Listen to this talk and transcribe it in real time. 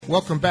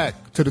Welcome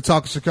back to the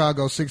Talk of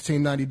Chicago,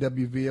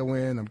 1690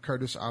 WVON. I'm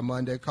Curtis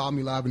Armande. Call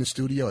me live in the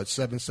studio at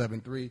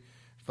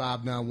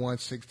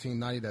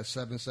 773-591-1690. That's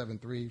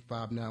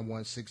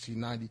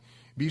 773-591-1690.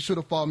 Be sure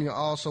to follow me on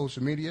all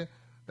social media.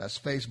 That's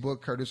Facebook,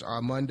 Curtis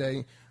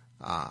Armande.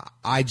 IG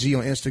on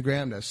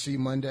Instagram, that's C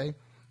Monday.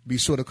 Be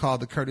sure to call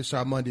the Curtis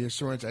Armande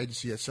Insurance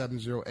Agency at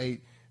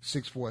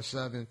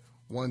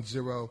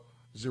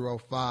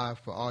 708-647-1005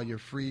 for all your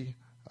free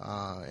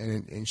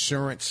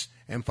insurance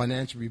and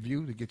financial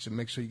review to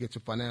make sure you get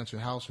your financial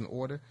house in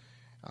order.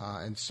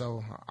 And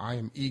so I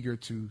am eager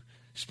to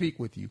speak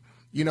with you.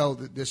 You know,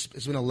 this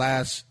has been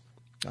it's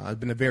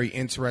been a very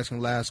interesting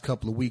last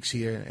couple of weeks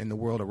here in the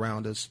world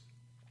around us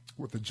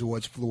with the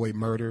George Floyd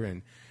murder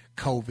and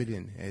COVID,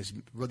 and has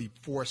really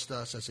forced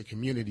us as a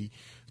community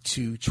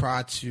to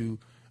try to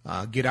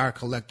get our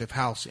collective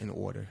house in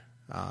order.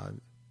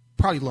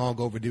 Probably long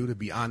overdue, to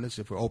be honest,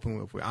 if we're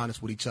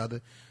honest with each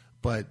other.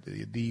 But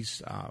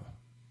these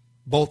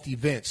both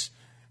events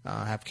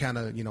have kind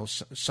of,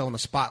 shown a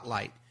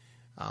spotlight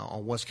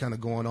on what's kind of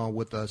going on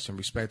with us in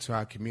respect to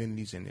our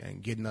communities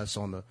and getting us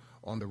on the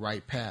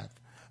right path.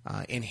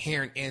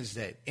 Inherent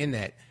in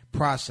that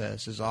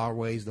process is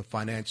always the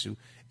financial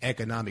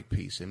economic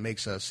piece. It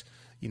makes us,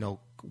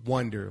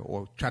 wonder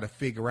or try to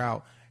figure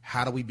out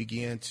how do we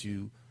begin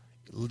to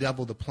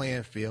level the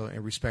playing field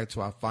in respect to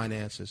our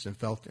finances and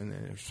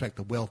in respect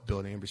to wealth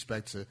building, in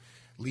respect to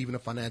leaving a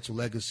financial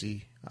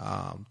legacy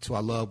to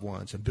our loved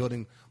ones and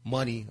building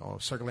money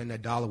or circulating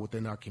that dollar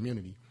within our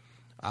community.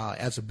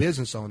 As a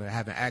business owner,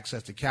 having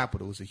access to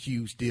capital is a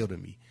huge deal to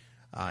me.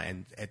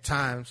 And at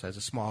times, as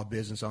a small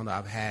business owner,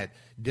 I've had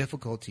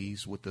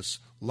difficulties with the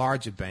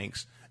larger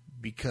banks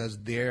because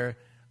they're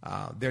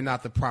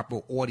not the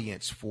proper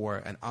audience for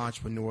an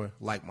entrepreneur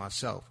like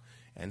myself.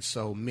 And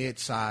so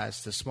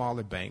mid-sized to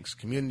smaller banks,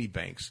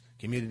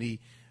 community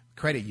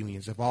credit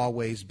unions have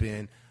always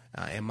been,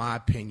 in my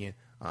opinion,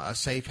 a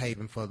safe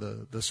haven for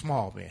the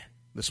small man,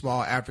 the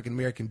small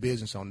African-American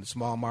business owner, the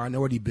small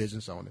minority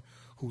business owner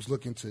who's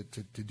looking to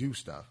do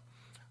stuff.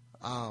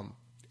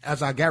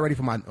 As I got ready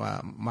for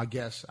my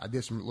guest, I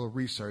did some little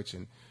research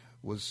and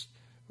was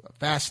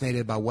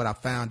fascinated by what I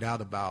found out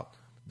about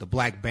the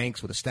black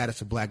banks, or the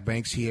status of black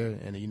banks here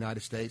in the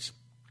United States.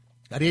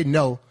 I didn't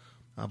know,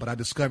 but I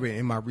discovered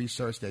in my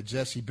research that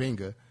Jesse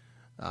Benga,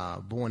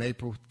 born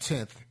April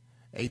 10th,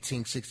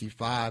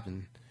 1865,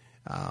 and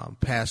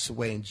passed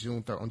away on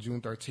June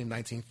 13,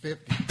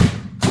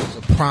 1950, was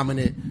a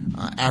prominent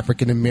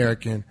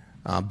African-American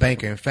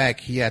banker. In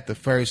fact, he had the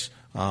first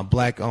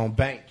black-owned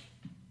bank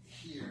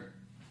here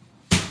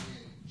in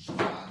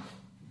Chicago.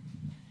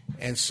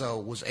 And so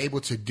was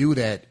able to do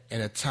that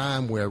in a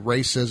time where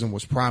racism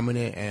was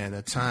prominent and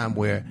a time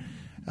where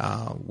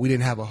we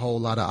didn't have a whole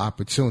lot of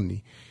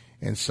opportunity.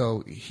 And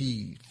so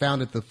he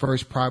founded the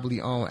first privately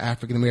owned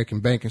African-American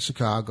bank in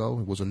Chicago.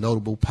 He was a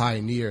notable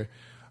pioneer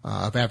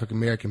of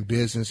African-American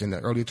business in the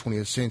early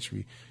 20th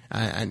century.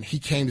 And he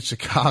came to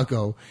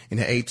Chicago in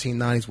the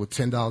 1890s with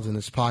 $10 in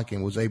his pocket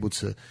and was able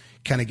to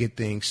kind of get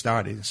things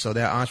started. So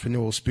that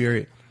entrepreneurial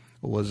spirit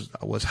was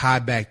high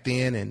back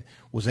then and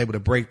was able to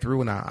break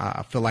through, and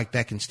I feel like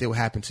that can still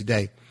happen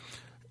today.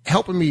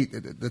 Helping me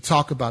to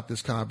talk about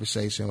this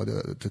conversation, or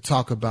to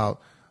talk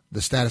about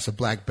the status of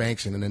black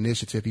banks and an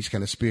initiative he's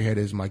kind of spearheaded,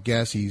 is my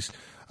guest. He's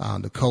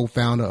the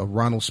co-founder of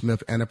Ronald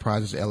Smith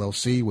Enterprises,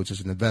 LLC, which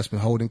is an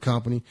investment holding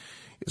company.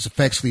 It's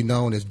affectionately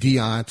known as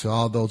Dion to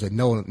all those that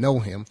know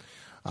him.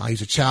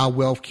 He's a child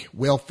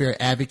welfare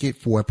advocate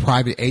for a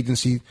private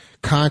agency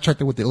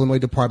contracted with the Illinois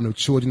Department of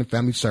Children and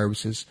Family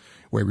Services,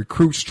 where he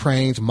recruits,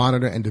 trains,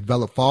 monitor, and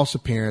develop foster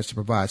parents to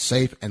provide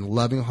safe and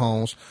loving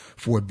homes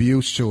for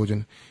abused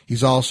children.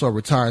 He's also a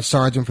retired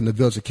sergeant from the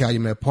village of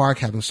Calumet Park,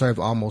 having served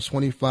almost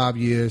 25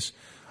 years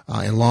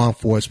in law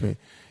enforcement.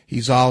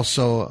 He's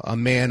also a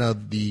man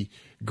of the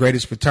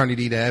greatest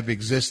fraternity that ever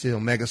existed,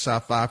 Omega Psi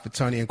Phi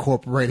Fraternity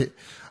Incorporated.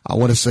 I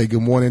want to say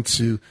good morning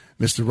to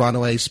Mr.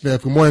 Ronald A.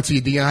 Smith. Good morning to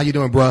you, Dion. How you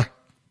doing, bro?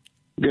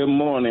 Good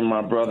morning,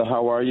 my brother.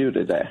 How are you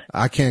today?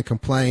 I can't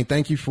complain.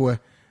 Thank you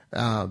for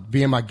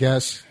being my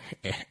guest,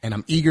 and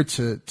I'm eager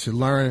to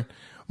learn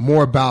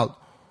more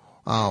about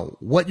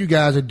what you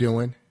guys are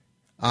doing.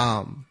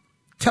 Tell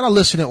our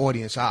listening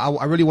audience,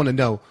 I really want to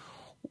know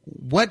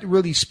what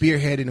really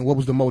spearheaded and what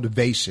was the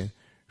motivation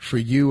for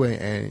you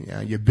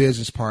and your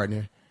business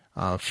partner,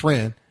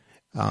 friend,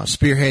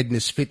 spearheading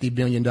this $50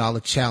 billion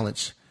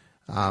challenge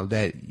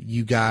that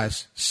you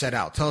guys set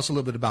out. Tell us a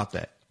little bit about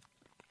that.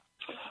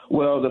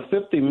 Well, the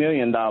 $50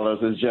 million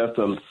is just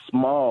a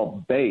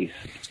small base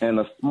and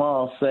a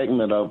small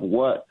segment of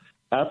what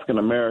African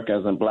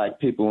Americans and black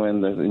people in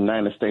the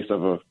United States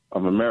of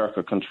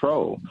America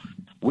control.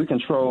 We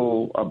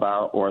control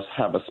about, or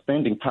have a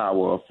spending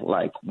power of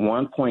like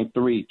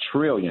 1.3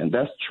 trillion.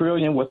 That's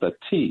trillion with a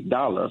T,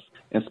 dollars,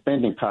 in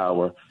spending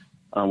power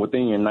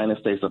within the United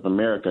States of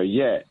America.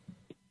 Yet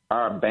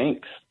our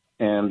banks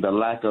and the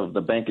lack of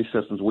the banking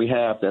systems we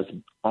have that's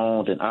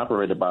owned and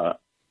operated by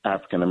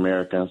African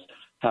Americans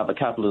have a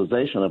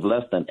capitalization of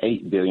less than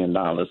 $8 billion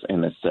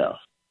in itself.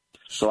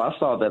 So I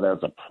saw that as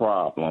a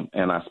problem,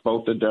 and I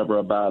spoke to Deborah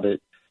about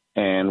it.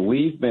 And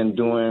we've been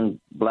doing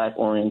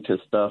Black-oriented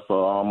stuff for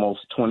almost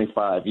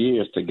 25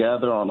 years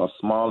together on a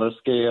smaller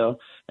scale,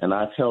 and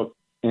I've helped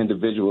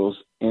individuals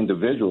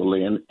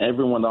individually, and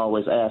everyone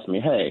always asks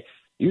me, hey,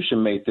 you should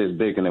make this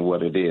bigger than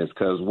what it is,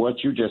 because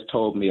what you just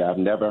told me I've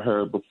never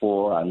heard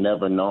before, I've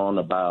never known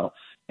about,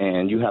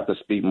 and you have to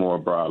speak more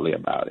broadly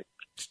about it.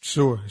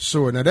 Sure.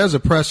 Now, there's a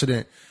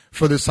precedent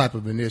for this type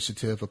of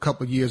initiative. A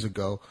couple of years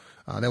ago,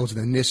 there was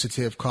an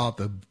initiative called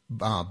the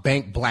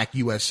Bank Black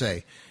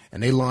USA.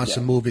 And they launched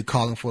a movie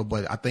calling for,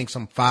 but I think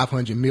some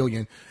 $500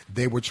 million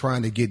they were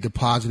trying to get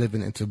deposited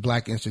into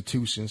black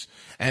institutions.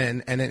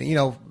 And then, you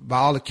know, by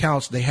all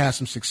accounts, they had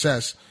some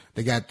success.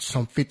 They got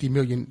some $50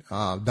 million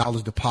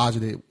dollars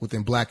deposited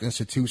within black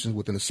institutions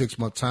within a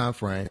 6-month time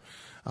frame.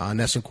 And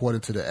that's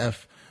according to the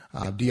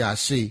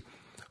FDIC.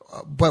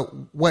 But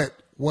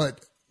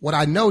what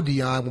I know,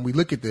 Dion, when we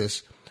look at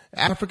this,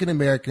 African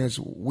Americans,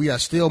 we are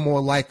still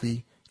more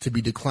likely to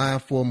be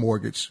declined for a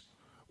mortgage.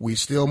 We're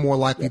still more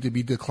likely to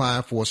be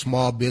declined for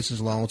small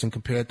business loans and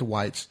compared to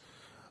whites.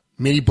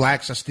 Many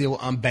blacks are still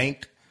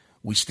unbanked.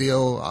 We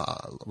still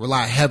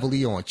rely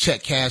heavily on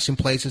check cashing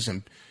places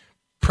and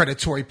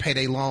predatory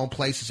payday loan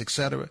places, et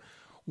cetera.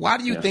 Why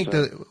do you think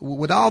that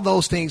with all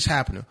those things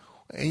happening,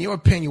 in your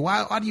opinion,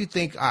 why do you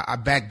think our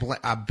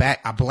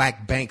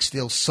black banks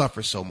still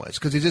suffer so much?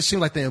 Because it just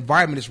seems like the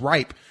environment is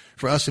ripe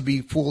for us to be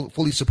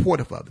fully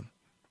supportive of them.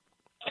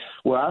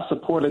 Well, I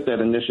supported that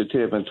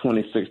initiative in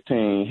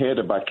 2016,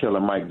 headed by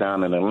Killer Mike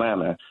down in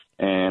Atlanta,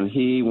 and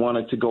he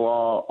wanted to go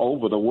all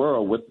over the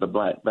world with the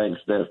black banks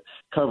that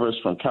covers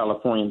from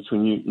California to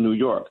New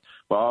York.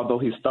 But although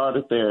he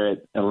started there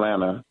at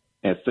Atlanta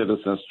at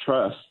Citizens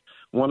Trust,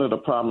 one of the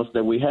problems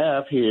that we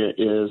have here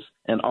is,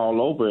 and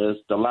all over, is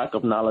the lack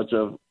of knowledge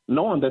of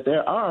knowing that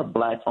there are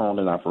black-owned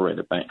and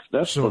operated banks.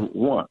 That's for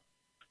one.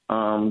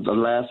 The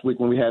last week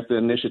when we had the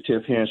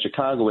initiative here in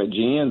Chicago at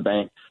GN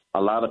Bank, a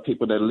lot of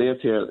people that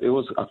lived here, it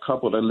was a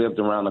couple that lived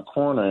around the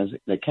corner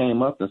that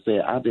came up and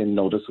said, I didn't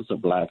know this was a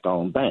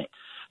black-owned bank.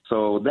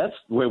 So that's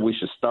where we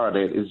should start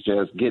at, is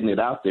just getting it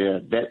out there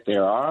that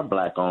there are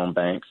black-owned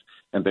banks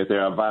and that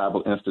there are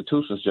viable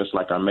institutions just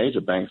like our major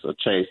banks are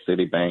Chase,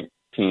 Citibank,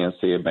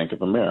 PNC, and Bank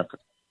of America.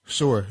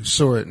 Sure.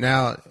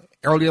 Now,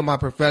 early in my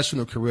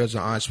professional career as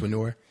an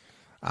entrepreneur,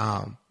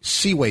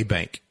 Seaway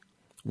Bank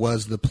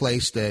was the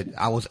place that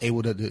I was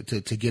able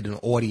to get an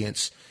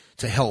audience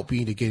to help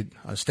me to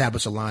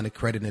establish a line of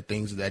credit and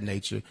things of that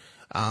nature.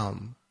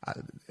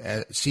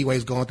 Seaway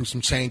is going through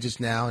some changes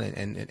now,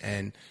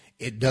 and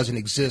it doesn't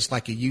exist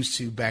like it used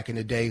to back in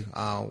the day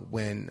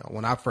when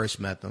I first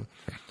met them.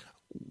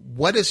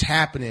 What is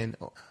happening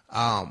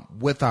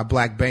with our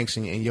black banks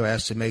in your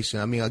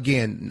estimation? I mean,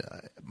 again,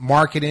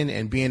 marketing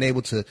and being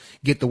able to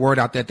get the word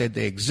out that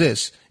they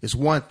exist is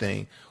one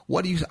thing.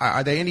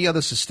 Are there any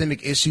other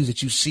systemic issues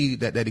that you see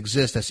that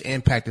exist that's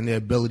impacting their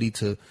ability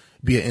to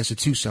be an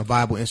institution, a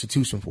viable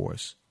institution for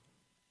us?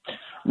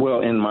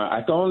 Well,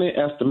 I can only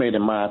estimate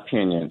in my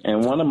opinion,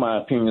 and one of my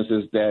opinions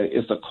is that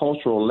it's a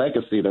cultural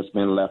legacy that's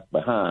been left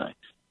behind.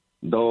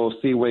 Though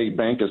Seaway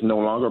Bank is no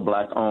longer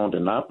black-owned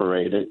and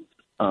operated,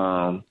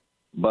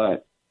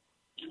 but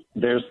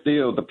there's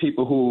still the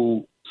people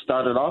who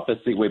started off at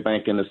Seaway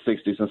Bank in the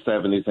 60s and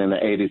 70s and the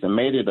 80s and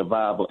made it a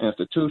viable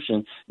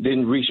institution,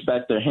 didn't reach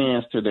back their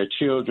hands to their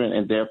children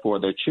and therefore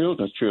their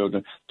children's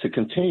children to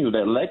continue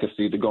that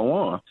legacy to go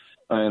on.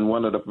 And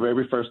one of the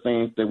very first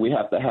things that we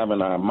have to have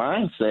in our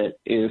mindset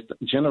is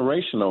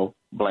generational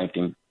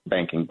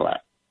banking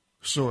black.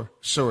 Sure.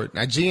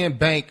 Now, GN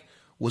Bank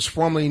was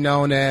formerly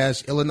known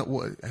as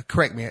Illinois.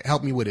 Correct me.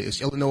 Help me with it.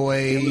 It's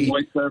Illinois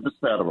Service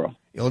Federal.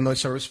 Illinois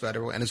Service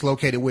Federal, and it's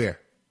located where?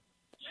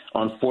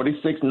 On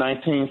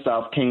 4619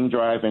 South King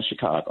Drive in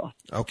Chicago.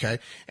 Okay.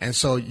 And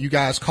so you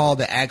guys' call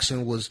to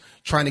action was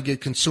trying to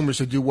get consumers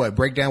to do what?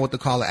 Break down what the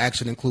call to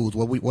action includes.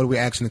 What are we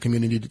asking the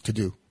community to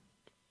do?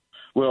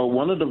 Well,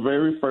 one of the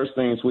very first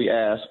things we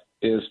ask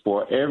is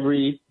for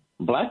every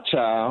black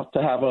child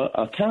to have an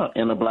account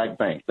in a black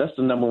bank. That's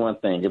the number one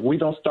thing. If we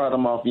don't start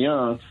them off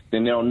young,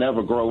 then they'll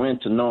never grow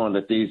into knowing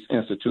that these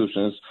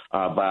institutions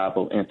are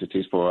viable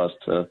entities for us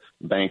to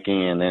bank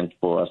in and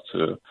for us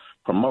to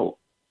promote.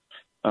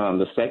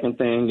 The second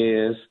thing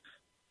is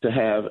to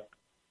have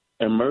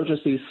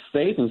emergency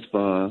savings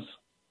funds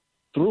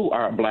through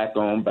our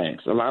black-owned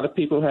banks. A lot of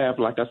people have,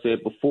 like I said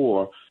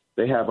before,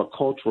 they have a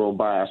cultural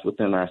bias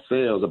within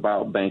ourselves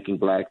about banking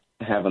black,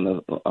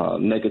 having a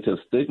negative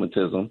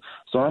stigmatism.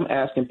 So I'm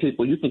asking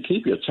people, you can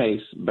keep your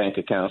Chase bank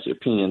accounts, your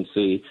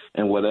PNC,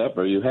 and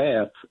whatever you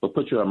have, but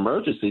put your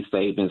emergency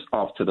savings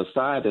off to the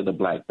side of the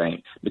black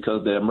bank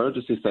because the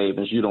emergency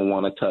savings you don't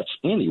want to touch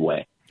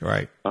anyway.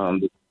 Right.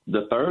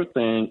 The third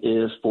thing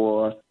is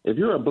if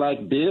you're a black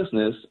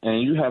business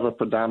and you have a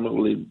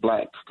predominantly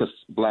black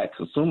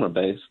consumer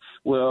base,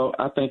 well,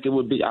 I think it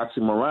would be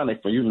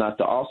oxymoronic for you not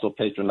to also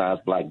patronize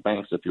black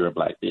banks if you're a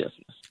black business.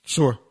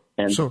 Sure.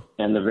 And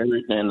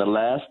the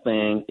last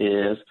thing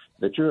is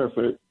that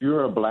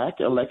you're a black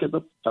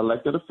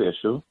elected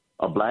official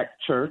a black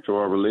church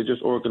or a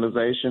religious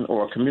organization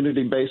or a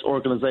community-based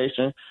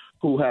organization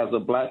who has a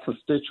black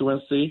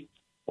constituency,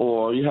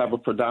 or you have a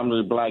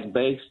predominantly black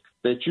base,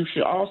 that you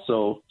should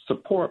also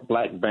support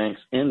black banks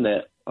in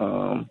that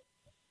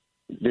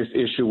this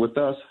issue with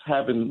us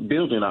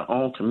building our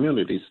own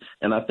communities.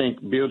 And I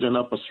think building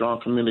up a strong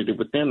community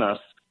within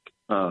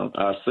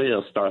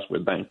ourselves starts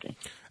with banking.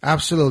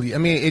 Absolutely. I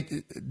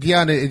mean,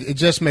 Deanna, it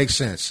just makes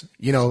sense.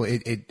 You know,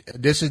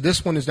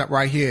 this one is not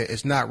right here.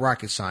 It's not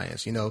rocket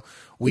science. You know,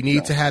 we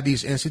need to have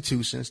these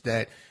institutions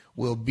that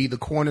will be the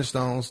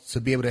cornerstones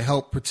to be able to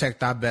help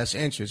protect our best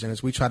interests. And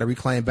as we try to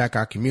reclaim back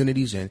our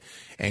communities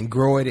and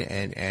grow it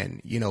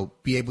and, you know,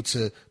 be able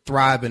to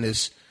thrive in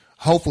this,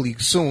 hopefully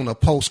soon, a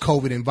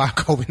post-COVID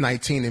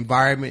COVID-19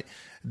 environment,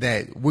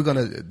 that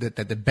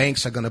that the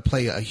banks are going to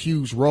play a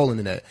huge role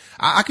in that.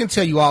 I can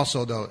tell you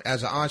also, though,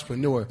 as an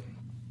entrepreneur,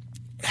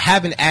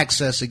 having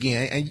access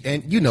again,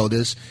 and you know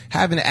this,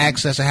 having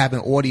access or having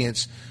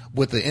audience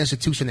with the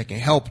institution that can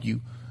help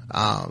you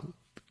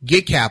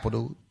get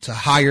capital to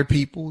hire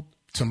people,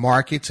 to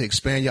market, to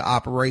expand your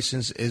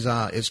operations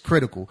is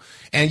critical.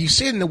 And you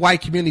see it in the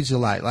white communities a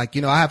lot. Like,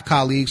 you know, I have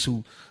colleagues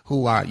who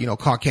are, you know,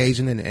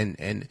 Caucasian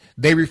and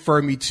they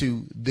refer me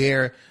to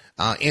their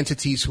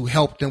entities who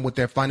help them with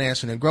their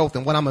financing and growth.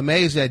 And what I'm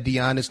amazed at,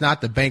 Dion, it's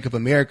not the Bank of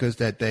Americas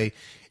that they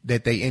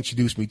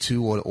introduced me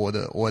to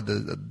or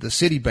the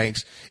city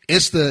banks.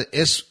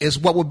 It's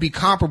what would be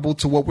comparable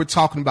to what we're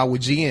talking about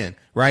with GN,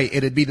 right?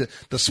 It'd be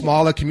the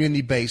smaller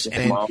community base.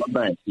 Smaller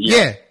bank.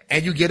 Yeah.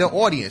 And you get an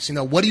audience. You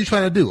know, what are you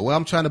trying to do? Well,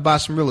 I'm trying to buy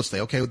some real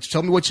estate. Okay,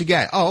 tell me what you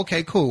got. Oh,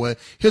 okay, cool. Well,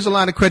 here's a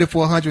line of credit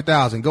for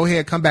 $100,000. Go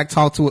ahead, come back,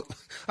 talk to it.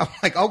 I'm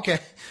like, okay,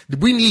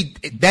 we need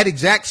that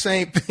exact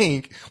same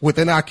thing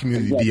within our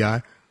community,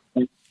 Dion.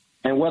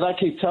 And what I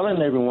keep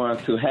telling everyone,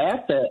 to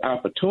have that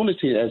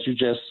opportunity, as you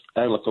just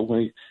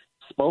eloquently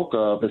spoke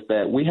of, is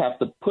that we have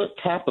to put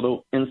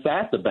capital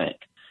inside the bank.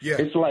 Yeah.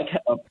 It's like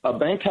a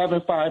bank having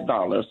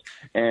 $5,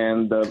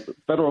 and the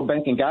federal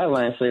banking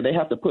guidelines say they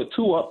have to put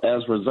 $2 up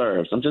as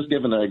reserves. I'm just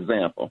giving an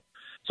example.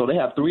 So they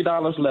have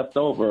 $3 left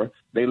over.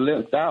 They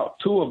left out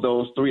 $2 of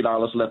those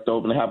 $3 left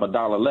over, and they have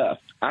 $1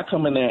 left. I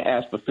come in there and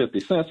ask for 50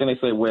 cents, and they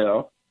say,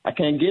 well, I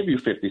can't give you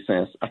 50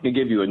 cents. I can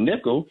give you a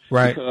nickel,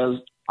 right, because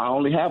I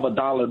only have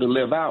 $1 to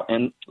live out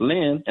and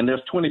lend, and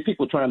there's 20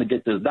 people trying to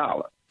get this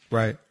dollar.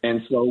 Right.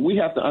 And so we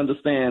have to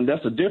understand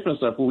that's the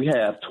difference of we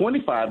have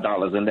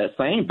 $25 in that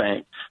same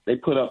bank. They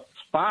put up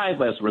 5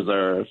 as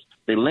reserves.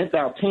 They lent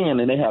out 10,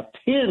 and they have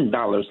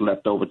 $10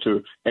 left over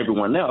to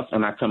everyone else.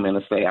 And I come in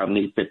and say, I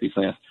need 50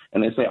 cents.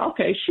 And they say,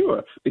 okay,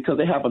 sure, because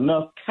they have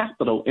enough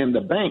capital in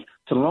the bank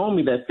to loan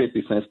me that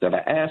 50 cents that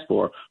I asked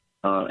for,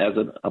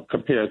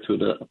 compared to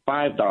the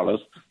 $5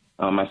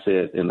 I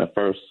said in the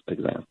first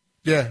example.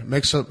 Yeah,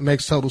 makes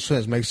total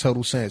sense. Makes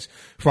total sense.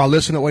 For our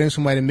listener audience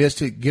who might have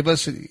missed it,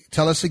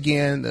 tell us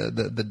again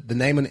the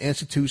name of the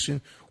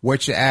institution,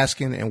 what you're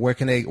asking, and where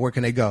can they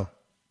go?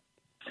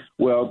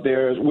 Well,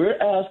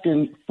 we're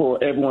asking for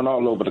everyone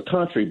all over the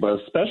country, but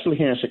especially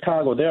here in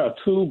Chicago, there are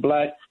 2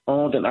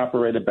 black-owned and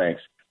operated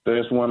banks.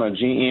 There's one, a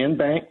GN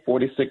Bank,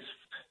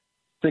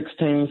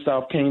 4616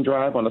 South King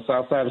Drive on the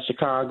south side of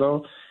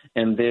Chicago,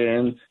 and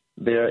then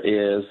there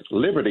is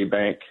Liberty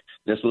Bank,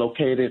 that's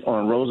located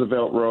on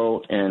Roosevelt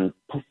Road in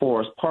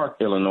Forest Park,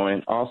 Illinois,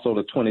 and also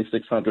the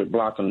 2600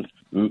 block in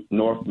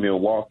North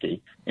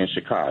Milwaukee in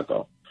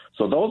Chicago.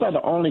 So those are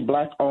the only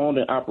black-owned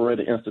and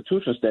operated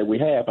institutions that we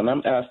have, and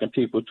I'm asking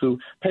people to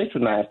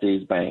patronize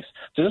these banks,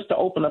 just to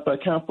open up an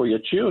account for your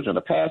children,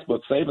 a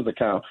passbook savings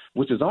account,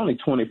 which is only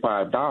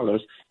 $25,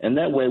 and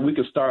that way we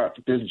can start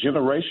this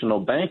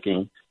generational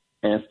banking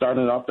and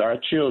starting off our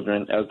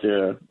children as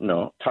they're,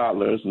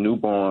 toddlers,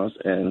 newborns,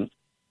 and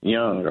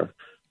younger.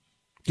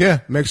 Yeah,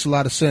 makes a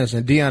lot of sense.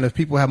 And Dion, if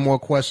people have more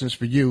questions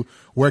for you,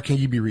 where can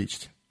you be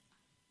reached?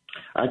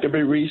 I can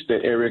be reached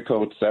at area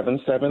code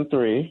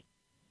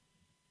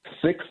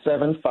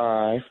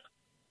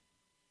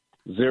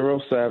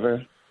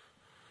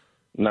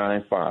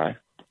 773-675-0795.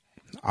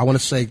 I want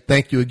to say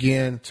thank you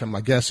again to my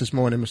guest this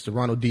morning, Mr.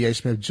 Ronald D.A.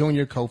 Smith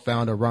Jr.,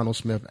 co-founder of Ronald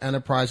Smith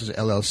Enterprises,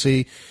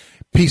 LLC.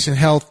 Peace and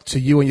health to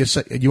you and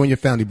your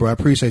family, bro. I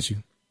appreciate you.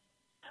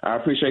 I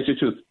appreciate you,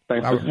 too.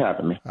 Thanks for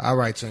having me. All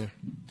right, Tim.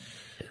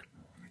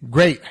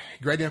 Great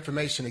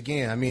information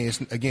again. I mean, it's,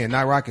 again,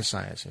 not rocket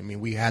science. I mean,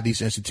 we have these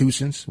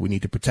institutions. We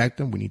need to protect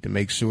them. We need to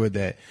make sure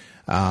that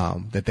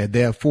they're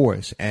there for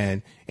us.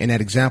 And in that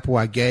example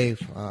I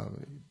gave,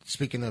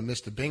 speaking of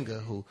Mr.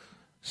 Binga, who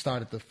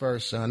started the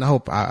first, and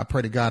I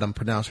pray to God I'm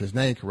pronouncing his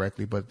name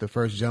correctly, but the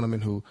first gentleman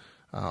who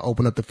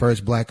opened up the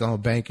first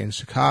black-owned bank in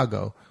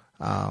Chicago,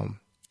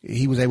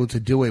 he was able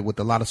to do it with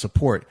a lot of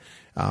support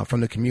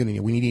from the community.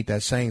 We need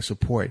that same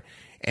support.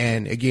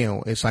 And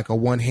again, it's like a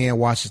one hand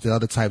washes the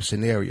other type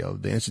scenario.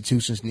 The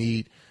institutions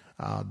need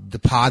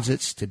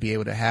deposits to be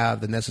able to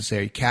have the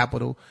necessary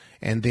capital.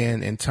 And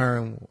then in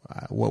turn,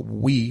 what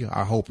we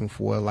are hoping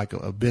for, like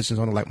a business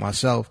owner like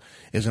myself,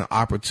 is an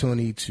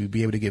opportunity to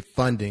be able to get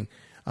funding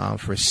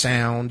for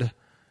sound,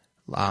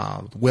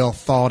 well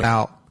thought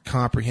out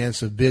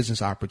comprehensive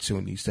business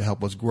opportunities to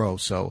help us grow.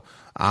 So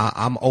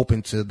I'm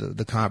open to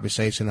the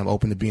conversation. I'm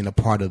open to being a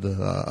part of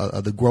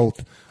the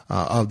growth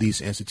of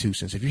these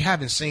institutions. If you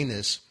haven't seen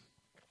this,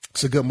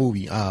 it's a good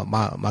movie.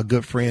 My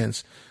good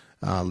friends,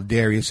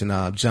 Darius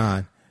and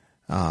John,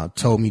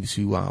 told me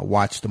to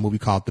watch the movie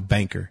called The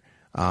Banker.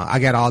 I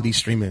got all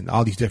these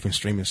different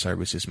streaming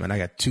services, man. I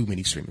got too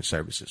many streaming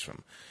services,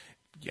 from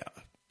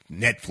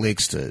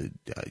Netflix to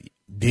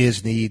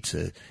Disney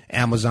to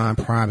Amazon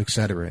Prime,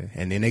 etc.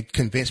 And then they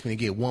convinced me to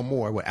get one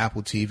more with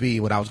Apple TV.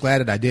 But I was glad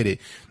that I did it,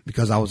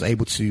 because I was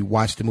able to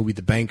watch the movie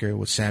The Banker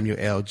with Samuel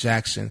L.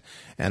 Jackson,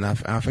 and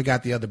I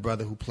forgot the other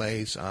brother who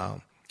plays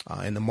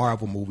in the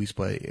Marvel movies,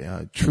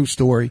 but true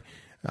story.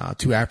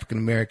 Two African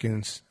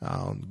Americans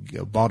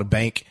bought a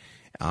bank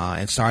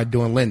and started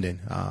doing lending,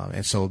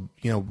 and so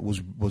it was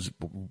a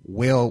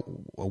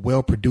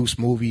well produced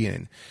movie,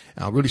 and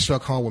really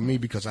struck home with me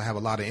because I have a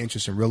lot of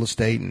interest in real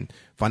estate and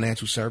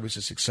financial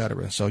services,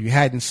 etc. So if you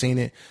hadn't seen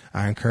it,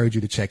 I encourage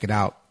you to check it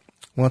out.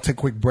 I want to take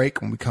a quick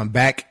break. When we come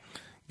back,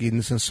 get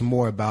into some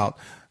more about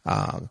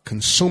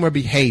consumer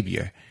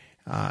behavior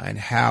and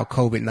how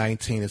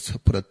COVID-19 has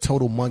put a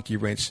total monkey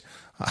wrench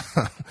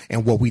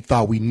in what we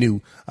thought we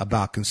knew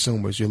about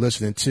consumers. You're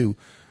listening to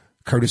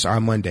Curtis R.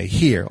 Monday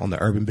here on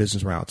the Urban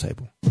Business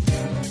Roundtable.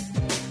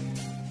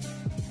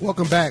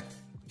 Welcome back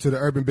to the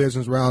Urban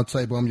Business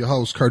Roundtable. I'm your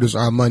host, Curtis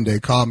R. Monday.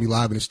 Call me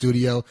live in the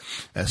studio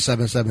at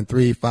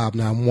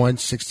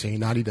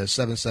 773-591-1690. That's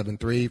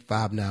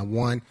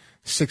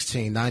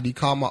 773-591-1690.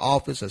 Call my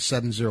office at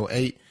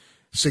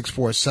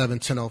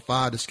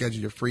 708-647-1005 to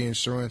schedule your free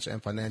insurance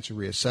and financial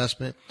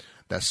reassessment.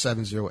 That's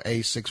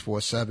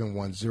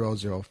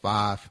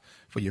 708-647-1005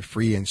 for your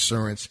free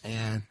insurance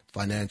and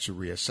financial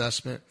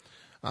reassessment.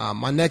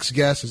 My next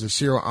guest is a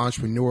serial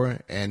entrepreneur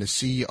and the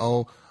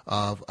CEO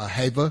of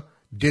Ahava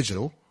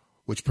Digital,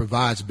 which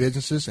provides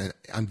businesses and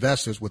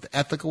investors with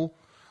ethically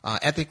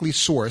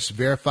sourced,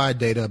 verified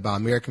data about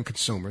American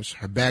consumers.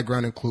 Her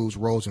background includes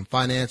roles in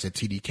finance at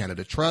TD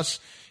Canada Trust,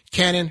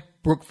 Canon,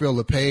 Brookfield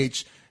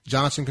LePage,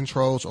 Johnson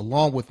Controls,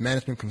 along with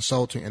management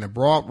consulting in a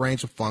broad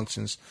range of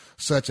functions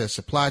such as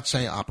supply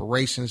chain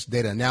operations,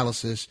 data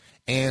analysis,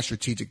 and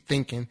strategic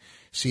thinking.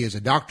 She is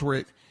a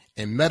doctorate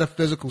in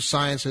metaphysical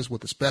sciences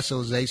with a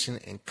specialization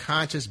in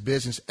conscious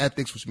business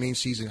ethics, which means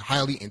she's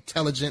highly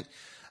intelligent.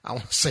 I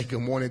want to say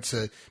good morning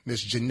to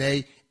Ms.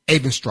 Janae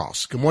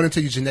Avenstrauss. Good morning to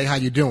you, Janae. How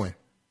you doing?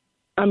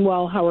 I'm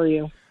well. How are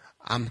you?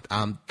 I'm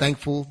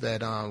thankful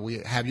that we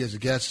have you as a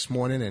guest this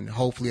morning, and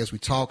hopefully as we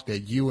talk that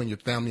you and your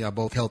family are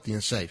both healthy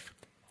and safe.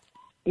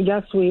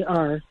 Yes, we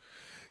are.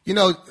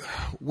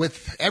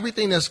 With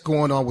everything that's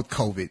going on with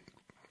COVID,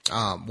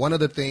 one of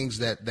the things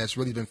that's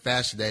really been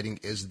fascinating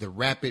is the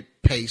rapid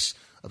pace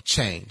of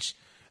change,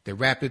 the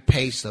rapid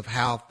pace of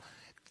how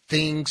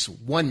things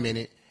 1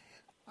 minute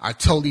are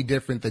totally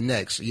different the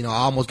next. I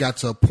almost got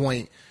to a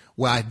point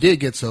where I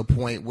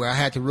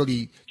had to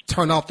really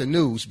turn off the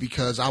news,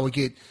 because I would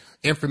get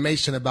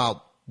information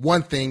about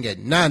one thing at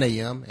 9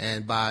 a.m.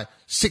 and by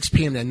 6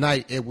 p.m. at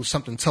night, it was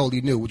something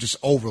totally new, it was just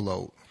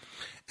overload.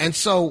 And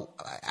so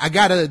I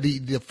got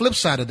the flip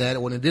side of that,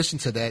 or in addition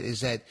to that,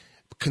 is that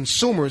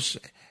consumers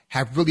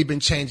have really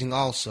been changing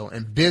also,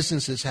 and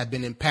businesses have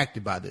been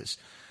impacted by this.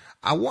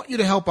 I want you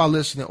to help our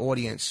listening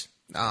audience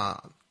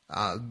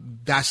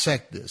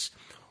dissect this.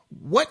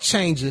 What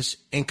changes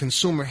in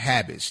consumer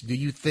habits do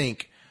you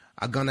think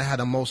are going to have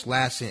the most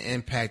lasting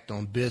impact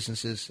on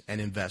businesses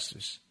and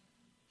investors?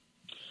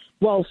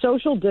 Well,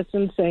 social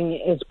distancing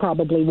is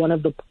probably one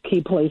of the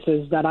key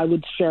places that I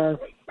would share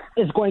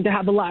is going to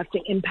have a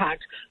lasting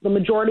impact. The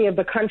majority of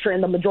the country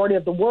and the majority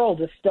of the world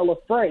is still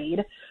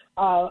afraid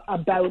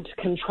about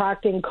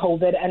contracting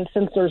COVID, and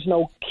since there's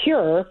no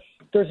cure,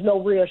 there's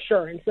no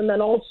reassurance. And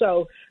then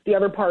also the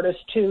other part is,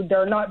 too,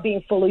 they're not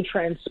being fully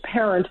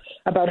transparent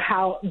about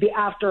how the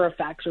after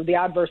effects or the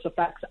adverse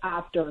effects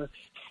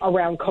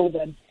around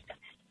COVID,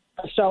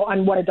 so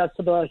on what it does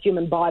to the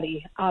human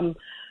body.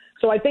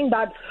 So I think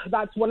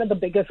that's one of the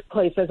biggest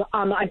places.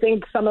 I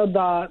think some of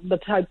the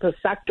type of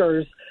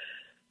sectors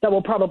that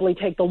will probably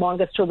take the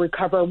longest to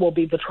recover will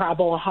be the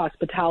travel and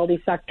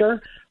hospitality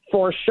sector,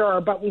 for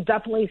sure. But we've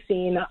definitely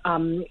seen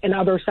in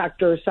other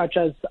sectors such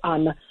as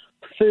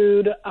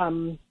food,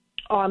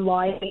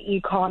 online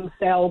e-com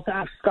sales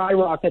have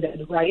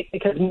skyrocketed, right?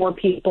 Because more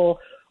people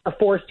are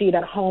forced to eat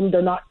at home.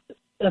 They're not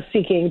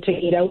seeking to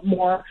eat out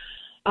more.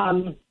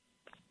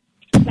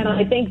 And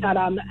I think that,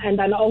 and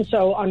then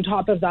also on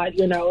top of that,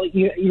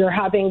 you're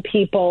having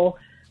people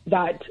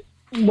that,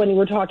 when you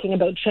were talking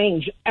about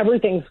change,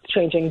 everything's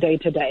changing day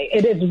to day.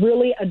 It is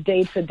really a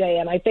day to day.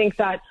 And I think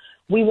that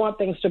we want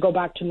things to go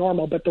back to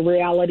normal, but the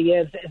reality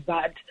is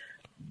that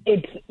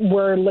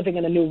we're living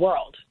in a new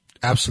world.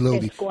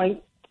 Absolutely.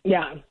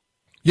 Yeah.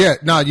 Yeah,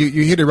 no,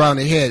 you hit it right on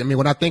the head. I mean,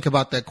 when I think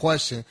about that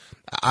question,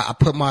 I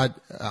put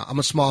I'm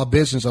a small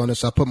business owner,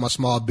 so I put my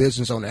small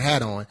business owner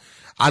hat on.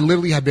 I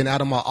literally have been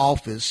out of my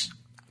office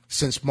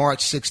since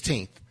March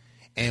 16th,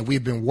 and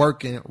we've been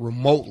working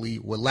remotely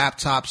with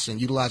laptops and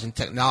utilizing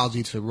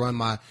technology to run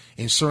my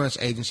insurance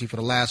agency for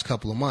the last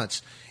couple of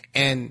months.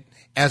 And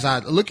as I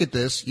look at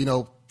this,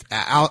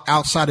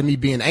 outside of me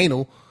being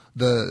anal,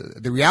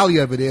 the reality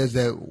of it is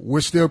that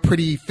we're still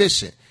pretty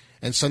efficient.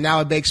 And so now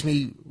it makes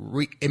me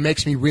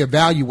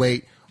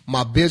reevaluate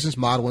my business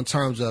model in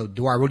terms of,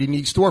 do I really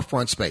need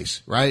storefront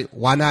space, right?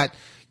 Why not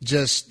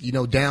just,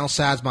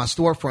 downsize my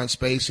storefront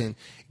space and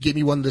get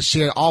me one of the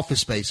shared office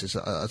spaces?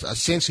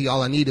 Essentially,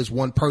 all I need is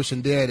one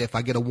person there if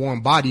I get a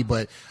warm body,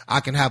 but I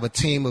can have a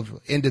team of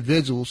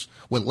individuals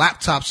with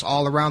laptops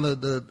all around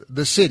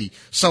the city.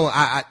 So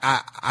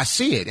I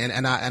see it.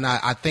 And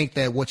I think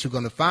that what you're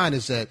going to find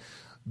is that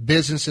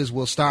businesses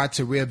will start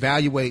to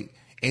reevaluate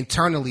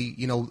internally,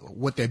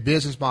 what their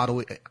business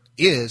model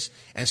is,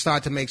 and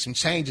start to make some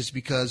changes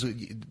because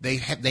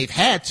they've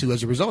had to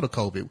as a result of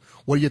COVID.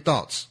 What are your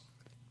thoughts?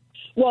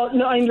 Well,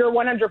 no, and you're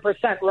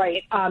 100%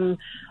 right.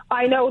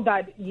 I know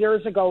that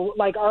years ago,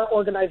 like, our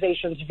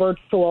organization's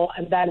virtual,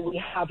 and then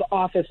we have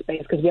office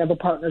space because we have a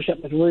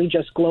partnership with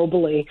Regis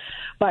globally.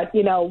 But,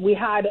 we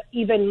had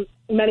even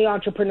many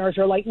entrepreneurs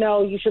are like,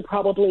 no, you should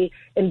probably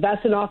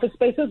invest in office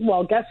spaces.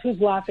 Well, guess who's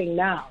laughing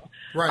now?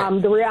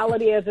 Right. The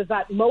reality is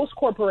that most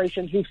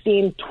corporations, we've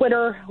seen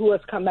Twitter, who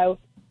has come out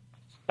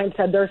and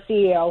said, their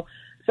CEO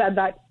said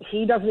that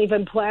he doesn't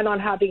even plan on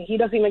he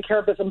doesn't even care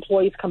if his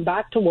employees come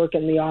back to work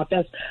in the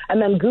office.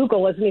 And then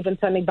Google isn't even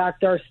sending back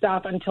their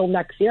staff until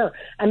next year.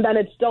 And then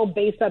it's still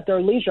based at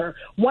their leisure.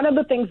 One of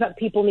the things that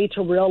people need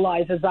to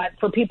realize is that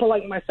for people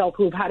like myself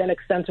who've had an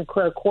extensive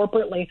career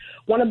corporately,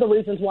 one of the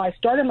reasons why I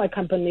started my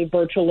company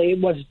virtually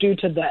was due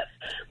to this.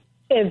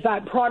 Is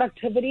that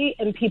productivity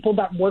in people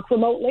that work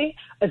remotely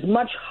is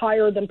much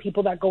higher than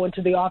people that go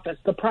into the office.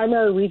 The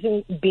primary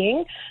reason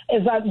being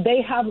is that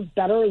they have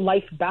better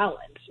life balance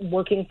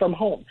working from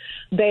home.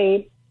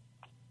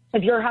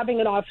 If you're having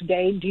an off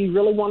day, do you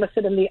really want to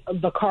sit in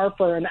the car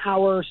for an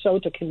hour or so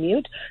to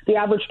commute? The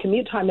average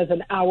commute time is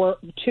an hour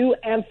to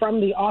and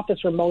from the office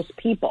for most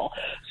people.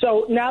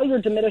 So now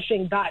you're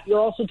diminishing that.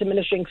 You're also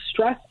diminishing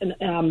stress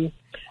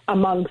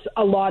amongst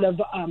a lot of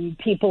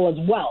people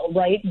as well,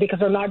 right? Because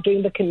they're not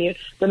doing the commute,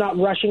 they're not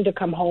rushing to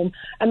come home,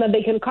 and then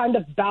they can kind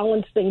of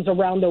balance things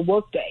around their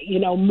workday.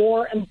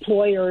 More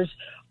employers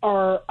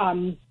are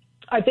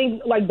I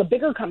think, like, the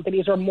bigger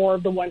companies are more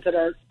of the ones that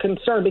are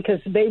concerned because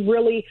they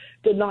really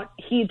did not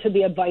heed to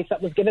the advice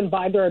that was given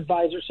by their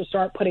advisors to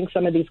start putting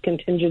some of these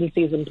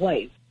contingencies in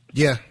place.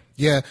 Yeah.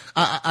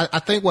 I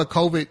think what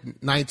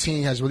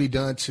COVID-19 has really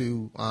done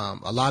to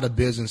a lot of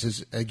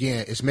businesses,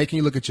 again, it's making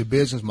you look at your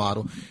business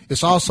model.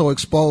 It's also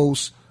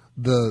exposed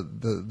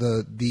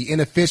the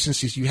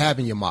inefficiencies you have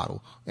in your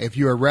model. If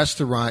you're a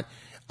restaurant,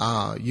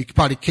 you're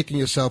probably kicking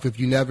yourself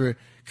if you never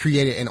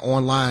created an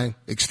online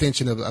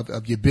extension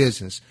of your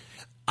business.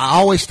 I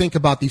always think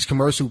about these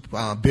commercial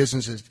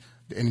businesses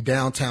in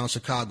downtown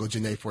Chicago,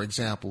 Janae, for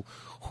example,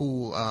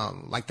 who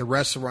like the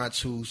restaurants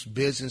whose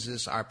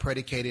businesses are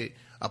predicated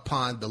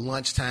upon the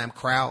lunchtime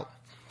crowd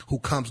who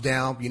comes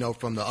down,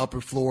 from the upper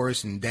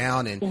floors and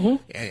down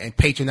and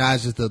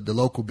patronizes the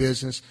local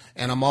business.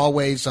 And I'm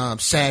always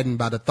saddened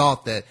by the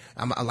thought that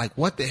I'm like,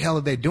 what the hell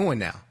are they doing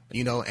now?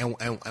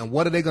 And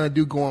what are they going to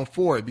do going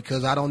forward?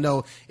 Because I don't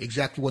know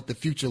exactly what the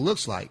future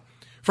looks like.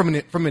 From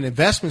an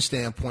investment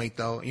standpoint,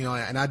 though,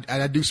 and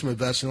I do some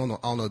investing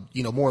on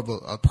a more of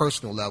a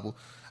personal level.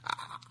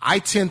 I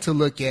tend to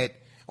look at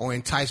or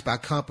enticed by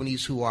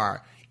companies who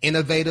are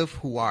innovative,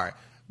 who are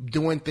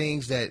doing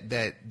things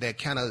that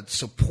kind of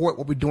support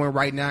what we're doing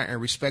right now and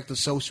respect the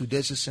social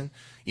distancing,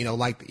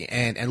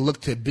 and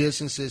look to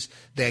businesses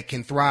that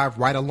can thrive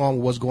right along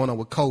with what's going on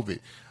with COVID.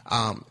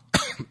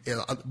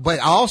 But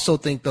I also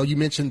think, though, you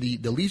mentioned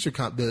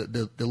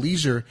the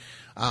leisure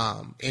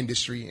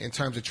industry in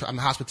terms of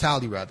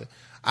hospitality, rather.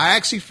 I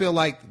actually feel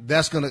like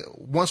that's going to,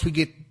 once we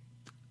get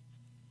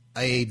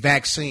a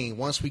vaccine,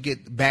 once we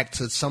get back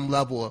to some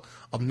level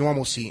of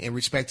normalcy in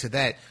respect to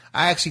that,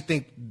 I actually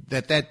think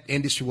that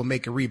industry will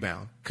make a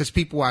rebound because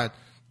people are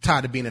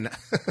tired of being in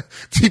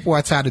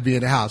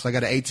the house. I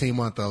got an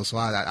 18-month-old, so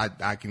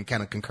I can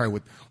kind of concur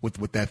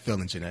with that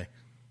feeling, Janae.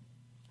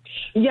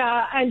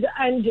 Yeah,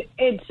 and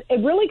it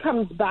really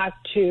comes back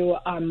to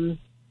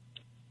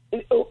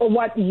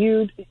what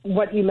you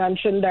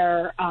mentioned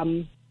there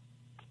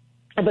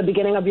at the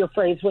beginning of your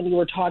phrase when you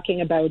were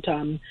talking about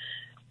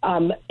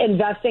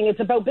investing. It's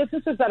about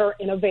businesses that are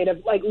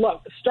innovative. Like,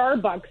 look,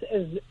 Starbucks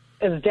is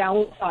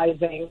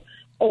downsizing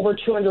over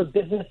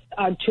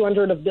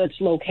 200 of its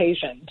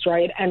locations,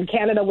 right? And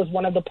Canada was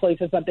one of the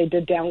places that they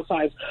did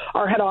downsize.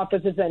 Our head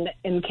office is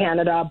in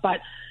Canada, but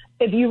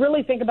if you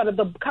really think about it,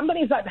 the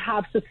companies that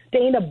have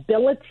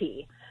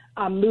sustainability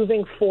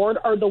moving forward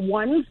are the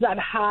ones that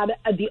had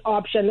the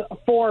option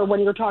for when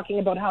you're talking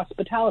about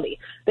hospitality.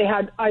 They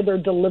had either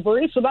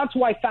delivery, so that's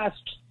why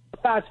fast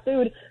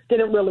food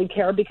didn't really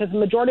care because the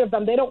majority of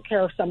them, they don't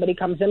care if somebody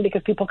comes in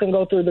because people can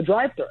go through the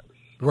drive-thru.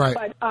 Right.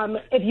 But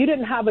if you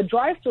didn't have a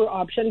drive-thru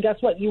option, guess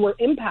what? You were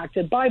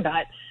impacted by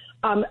that.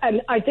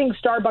 And I think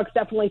Starbucks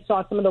definitely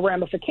saw some of the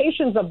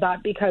ramifications of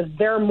that because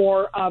they're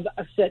more of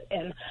a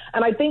sit-in.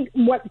 And I think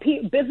what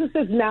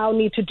businesses now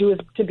need to do is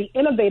to be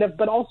innovative,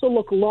 but also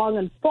look long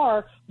and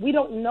far. We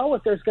don't know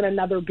if there's going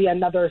to be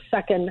another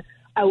second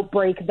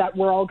outbreak that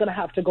we're all going to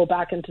have to go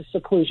back into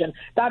seclusion.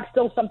 That's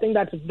still something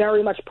that's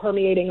very much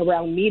permeating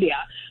around media.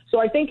 So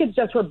I think it's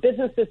just for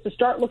businesses to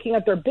start looking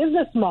at their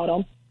business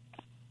model,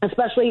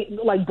 especially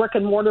like brick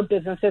and mortar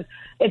businesses.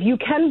 If you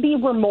can be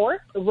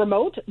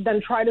remote,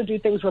 then try to do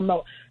things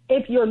remote.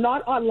 If you're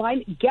not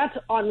online, get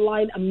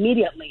online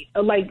immediately.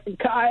 Like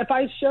if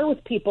I share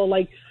with people,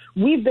 like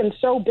we've been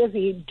so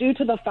busy due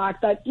to the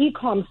fact that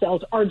e-com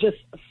sales are just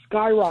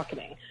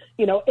skyrocketing.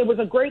 You know, it was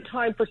a great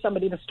time for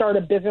somebody to start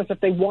a business if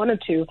they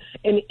wanted to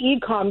in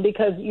e-com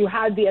because you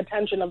had the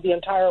attention of the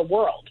entire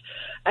world.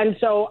 And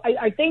so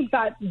I think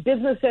that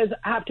businesses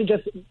have to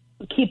just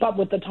keep up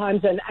with the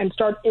times and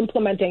start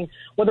implementing,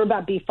 whether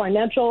that be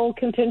financial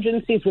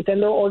contingencies within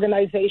their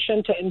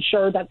organization to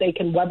ensure that they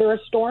can weather a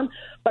storm.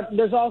 But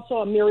there's also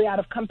a myriad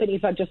of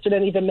companies that just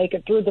didn't even make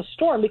it through the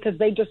storm because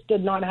they just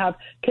did not have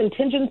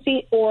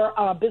contingency or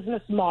a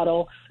business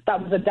model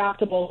that was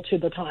adaptable to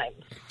the times.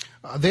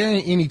 Are there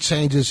any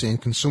changes in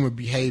consumer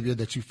behavior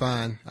that you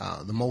find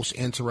the most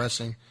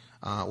interesting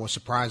or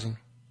surprising?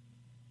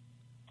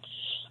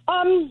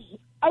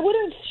 I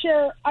wouldn't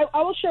share. I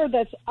will share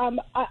this. I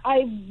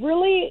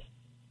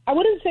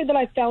wouldn't say that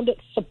I found it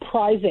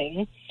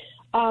surprising.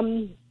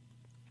 I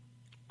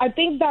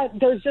think that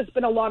there's just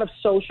been a lot of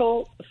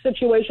social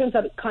situations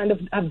that kind of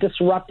have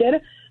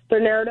disrupted their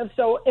narrative.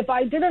 So if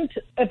I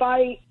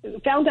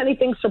found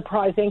anything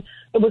surprising,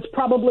 it was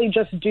probably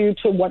just due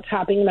to what's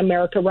happening in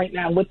America right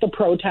now with the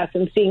protests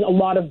and seeing a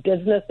lot of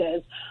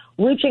businesses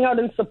reaching out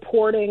and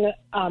supporting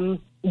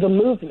the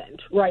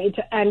movement, right?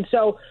 And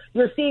so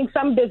you're seeing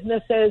some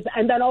businesses,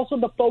 and then also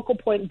the focal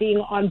point being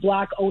on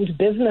Black-owned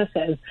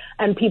businesses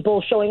and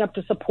people showing up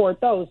to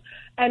support those.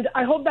 And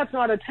I hope that's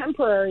not a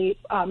temporary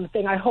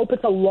thing. I hope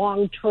it's a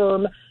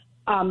long-term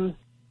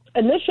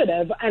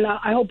initiative, and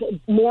I hope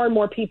more and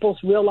more people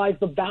realize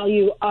the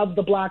value of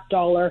the Black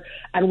dollar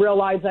and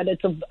realize that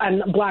it's a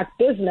Black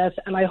business,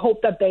 and I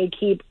hope that they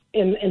keep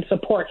in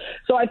support.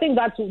 So I think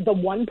that's the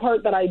one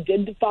part that I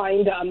did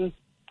find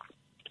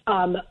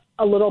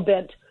a little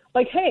bit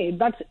like, hey,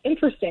 that's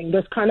interesting.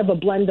 There's kind of a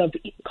blend of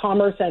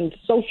commerce and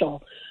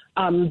social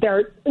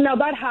there. Now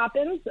that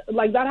happens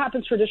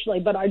traditionally,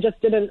 but I just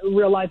didn't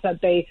realize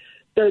that they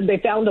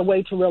found a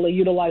way to really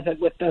utilize it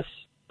with this,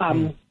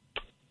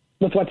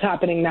 with what's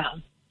happening now.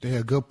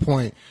 Yeah, good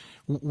point.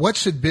 What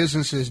should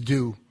businesses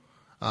do?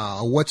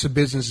 What should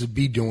businesses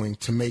be doing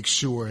to make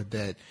sure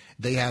that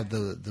they have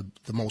the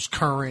most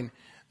current,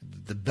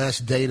 the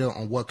best data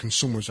on what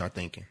consumers are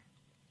thinking?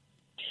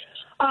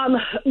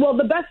 Well,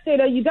 the best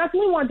data, you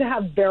definitely want to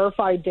have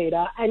verified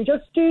data, and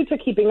just due to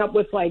keeping up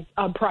with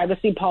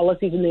privacy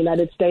policies in the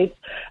United States,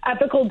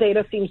 ethical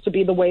data seems to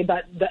be the way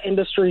that the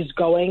industry is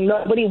going.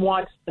 Nobody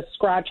wants to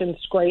scratch and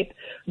scrape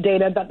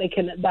data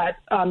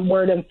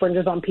where it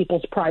infringes on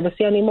people's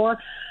privacy anymore.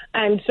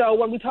 And so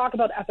when we talk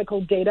about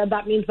ethical data,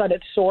 that means that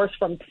it's sourced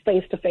from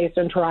face-to-face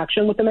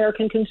interaction with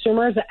American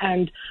consumers.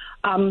 And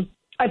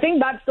I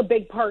think that's the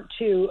big part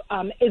too,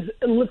 is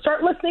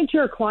start listening to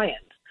your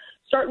clients.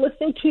 Start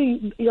listening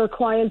to your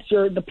clients,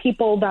 the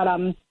people that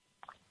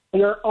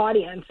your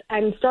audience,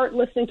 and start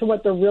listening to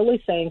what they're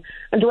really saying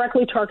and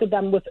directly target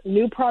them with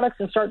new products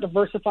and start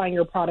diversifying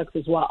your products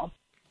as well.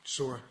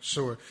 Sure.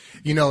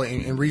 You know,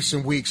 in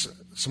recent weeks,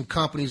 some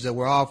companies that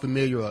we're all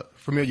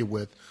familiar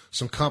with,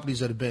 some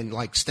companies that have been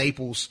like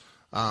staples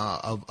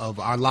of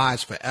our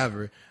lives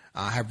forever,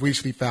 have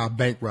recently filed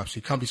bankruptcy.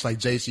 Companies like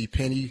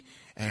JCPenney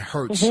and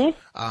Hertz,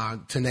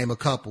 to name a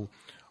couple.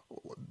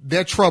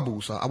 Their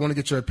troubles, I want to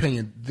get your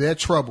opinion, their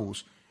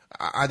troubles,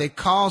 are they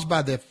caused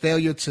by their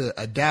failure to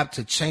adapt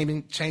to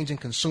changing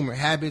consumer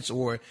habits,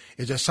 or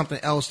is there something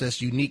else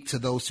that's unique to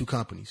those two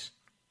companies?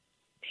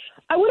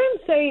 I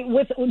wouldn't say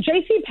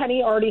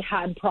JCPenney already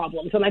had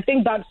problems, and I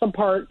think that's the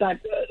part that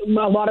a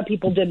lot of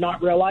people did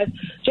not realize.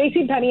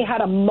 JCPenney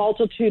had a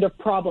multitude of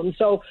problems.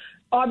 So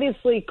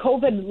obviously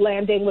COVID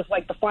landing was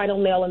like the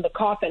final nail in the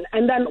coffin.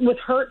 And then with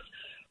Hertz,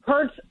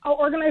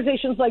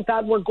 organizations like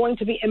that were going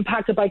to be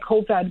impacted by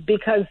COVID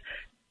because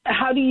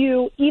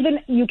you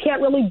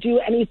can't really do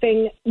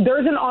anything.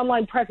 There's an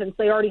online presence.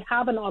 They already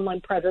have an online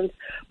presence.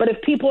 But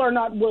if people are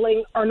not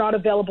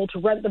available to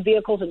rent the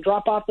vehicles and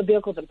drop off the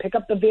vehicles and pick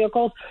up the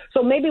vehicles.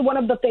 So maybe one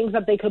of the things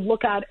that they could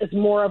look at is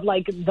more of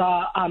like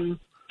the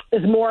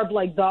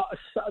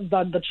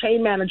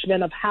chain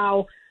management of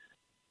how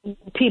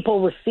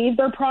people receive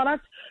their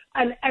product.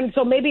 And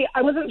so maybe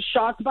I wasn't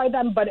shocked by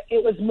them, but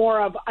it was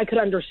more of I could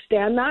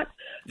understand that.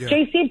 Yeah.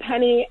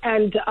 JCPenney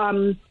and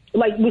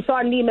like we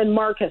saw Neiman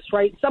Marcus,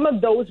 right? Some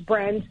of those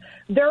brands,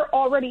 they're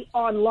already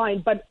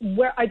online, but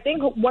where I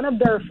think one of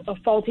their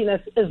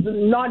faultiness is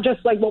not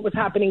just like what was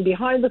happening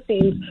behind the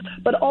scenes,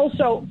 but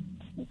also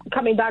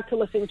coming back to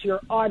listening to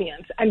your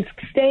audience and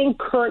staying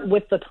current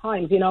with the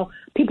times. You know,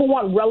 people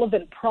want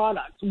relevant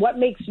products. What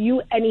makes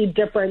you any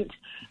different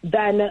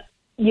than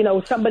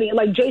somebody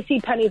like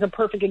JCPenney is a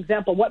perfect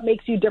example. What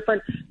makes you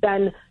different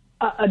than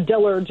a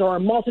Dillard's or a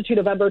multitude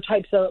of other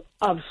types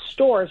of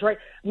stores, right?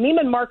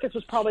 Neiman Marcus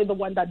was probably the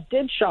one that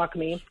did shock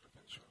me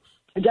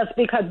just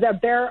because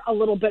they're a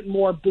little bit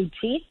more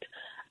boutique.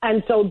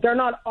 And so they're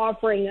not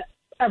offering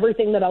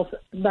everything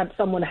that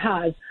someone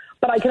has.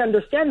 But I can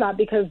understand that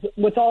because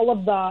with all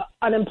of the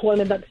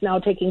unemployment that's now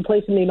taking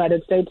place in the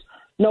United States,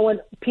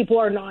 people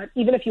are not,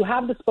 even if you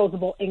have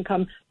disposable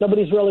income,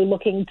 nobody's really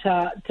looking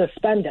to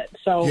spend it.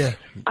 So yeah.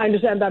 I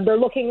understand that they're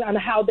looking on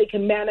how they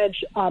can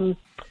manage,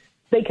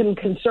 they can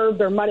conserve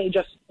their money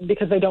just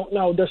because they don't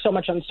know. There's so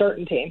much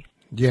uncertainty.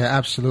 Yeah,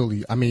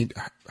 absolutely. I mean,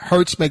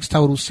 Hertz makes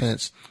total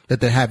sense that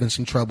they're having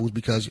some troubles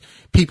because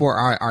people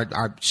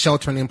are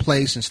sheltering in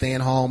place and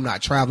staying home,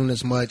 not traveling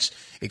as much,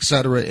 et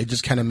cetera. It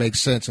just kind of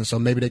makes sense. And so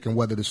maybe they can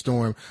weather the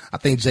storm. I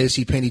think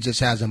JCPenney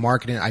just has a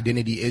marketing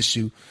identity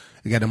issue.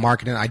 They got a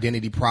marketing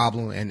identity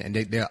problem, and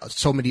there are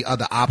so many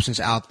other options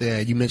out there.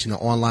 You mentioned the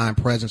online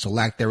presence or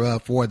lack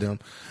thereof for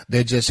them.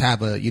 They just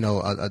have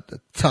a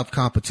tough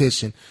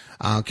competition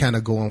kind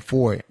of going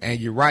forward. And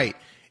you're right.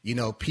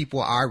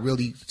 People are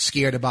really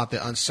scared about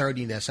the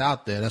uncertainty that's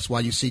out there. That's why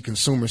you see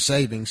consumer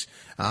savings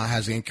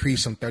has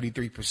increased some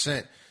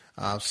 33%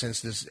 since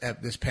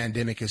this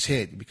pandemic has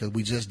hit, because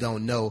we just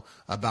don't know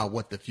about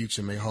what the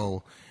future may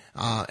hold.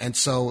 And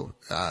so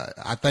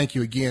I thank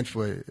you again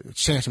for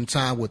sharing some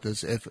time with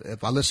us.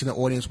 If our listening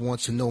audience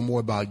wants to know more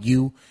about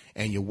you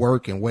and your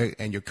work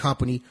and your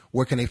company,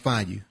 where can they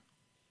find you?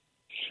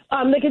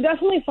 They can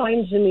definitely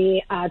find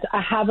me at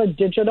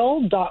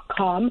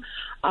ihavadigital.com.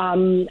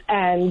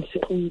 And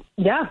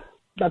yeah,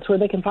 that's where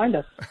they can find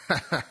us.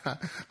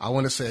 I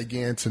want to say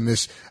again to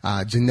Miss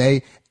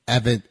Janae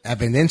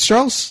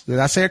Evanenstros. Did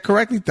I say it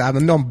correctly? I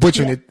know I'm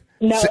butchering it.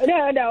 No.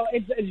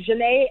 It's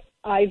Janae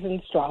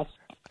Ivanstros.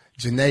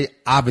 Janae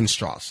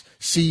Ivanstros,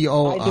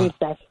 CEO.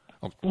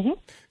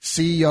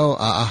 CEO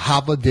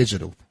Ahava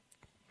Digital.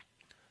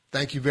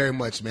 Thank you very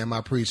much, ma'am. I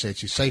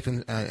appreciate you. Safe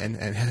and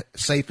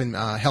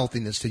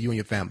healthiness to you and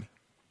your family.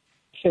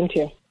 Same to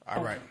you.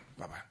 All right.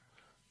 Bye-bye.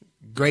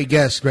 Great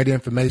guest, great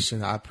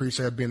information. I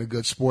appreciate her being a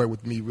good sport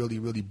with me, really,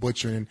 really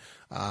butchering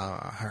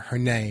her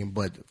name,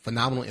 but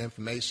phenomenal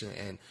information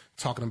and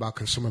talking about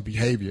consumer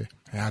behavior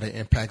and how that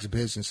impacts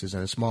businesses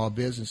and small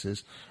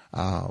businesses.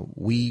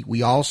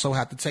 We also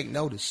have to take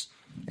notice.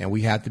 And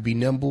we have to be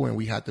nimble, and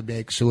we have to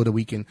make sure that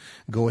we can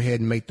go ahead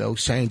and make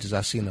those changes.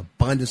 I see an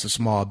abundance of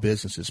small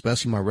businesses,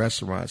 especially my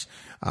restaurants,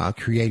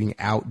 creating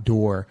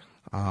outdoor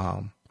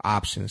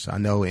options. I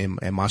know in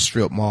my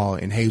strip mall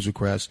in Hazel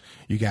Crest,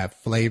 you got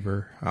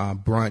Flavor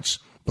Brunch,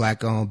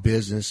 Black-owned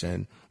business,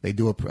 and they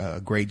do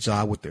a great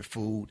job with their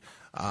food.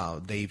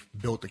 They've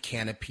built a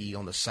canopy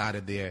on the side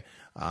of their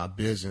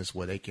business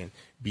where they can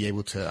be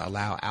able to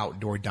allow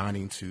outdoor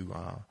dining to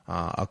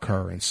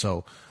occur. And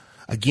so,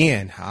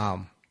 again,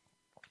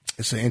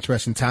 it's an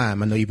interesting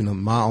time. I know even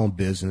in my own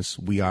business,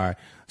 we are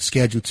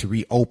scheduled to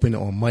reopen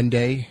on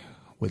Monday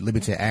with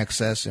limited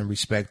access in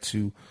respect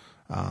to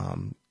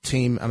to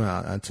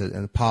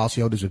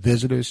policyholders or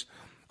visitors.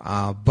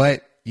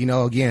 But,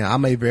 again, I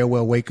may very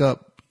well wake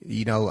up,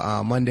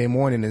 Monday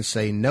morning and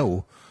say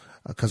no,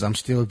 because I'm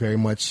still very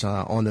much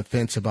on the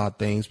fence about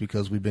things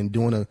because we've been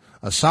doing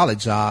a solid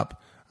job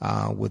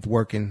with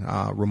working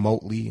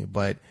remotely.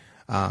 But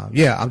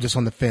I'm just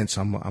on the fence.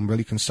 I'm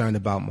really concerned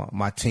about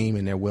my team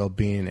and their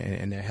well-being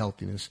and their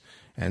healthiness.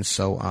 And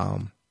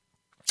so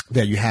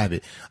there you have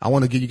it. I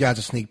want to give you guys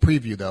a sneak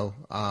preview, though.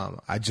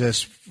 I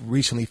just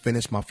recently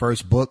finished my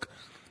first book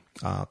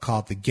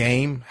called The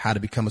Game, How to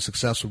Become a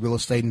Successful Real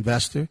Estate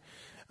Investor.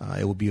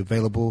 It will be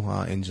available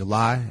in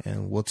July,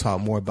 and we'll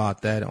talk more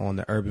about that on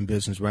the Urban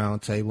Business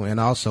Roundtable and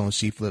also on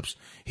She Flips,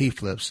 He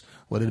Flips,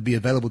 where it'll be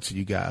available to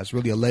you guys.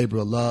 Really a labor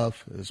of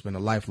love. It's been a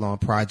lifelong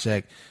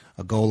project,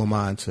 a goal of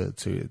mine to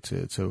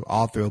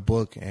author a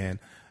book, and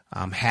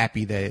I'm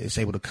happy that it's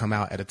able to come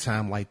out at a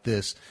time like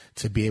this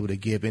to be able to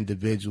give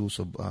individuals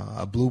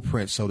a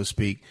blueprint, so to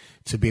speak,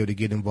 to be able to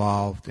get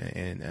involved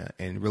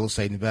in real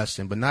estate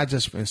investing, but not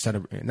just real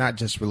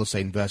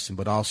estate investing,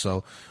 but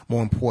also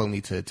more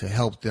importantly to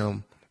help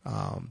them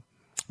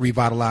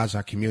revitalize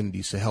our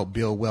communities, to help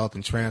build wealth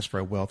and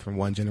transfer wealth from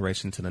one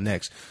generation to the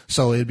next.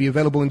 So it'll be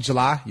available in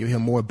July. You'll hear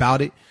more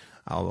about it.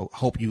 I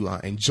hope you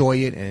enjoy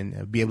it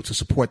and be able to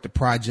support the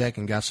project,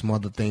 and got some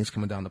other things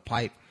coming down the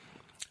pipe.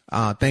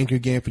 Thank you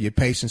again for your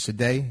patience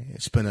today.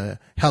 It's been a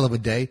hell of a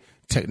day.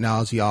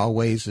 Technology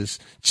always is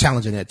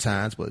challenging at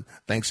times, but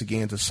thanks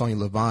again to Sonia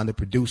Levon, the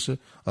producer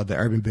of the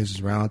Urban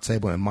Business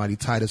Roundtable, and Marty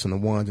Titus on the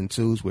ones and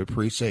twos. We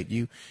appreciate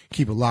you.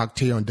 Keep it locked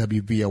here on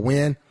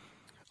WVON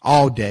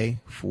all day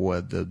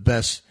for the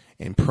best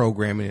in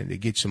programming and to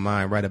get your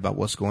mind right about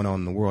what's going on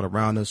in the world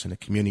around us and the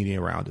community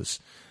around us.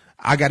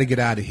 I got to get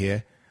out of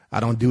here.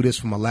 I don't do this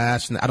for my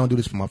I don't do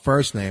this for my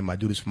first name. I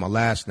do this for my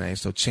last name.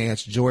 So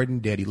Chance Jordan,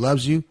 Daddy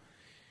loves you.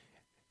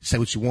 Say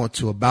what you want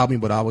to about me,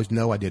 but I always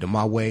know I did it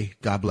my way.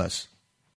 God bless.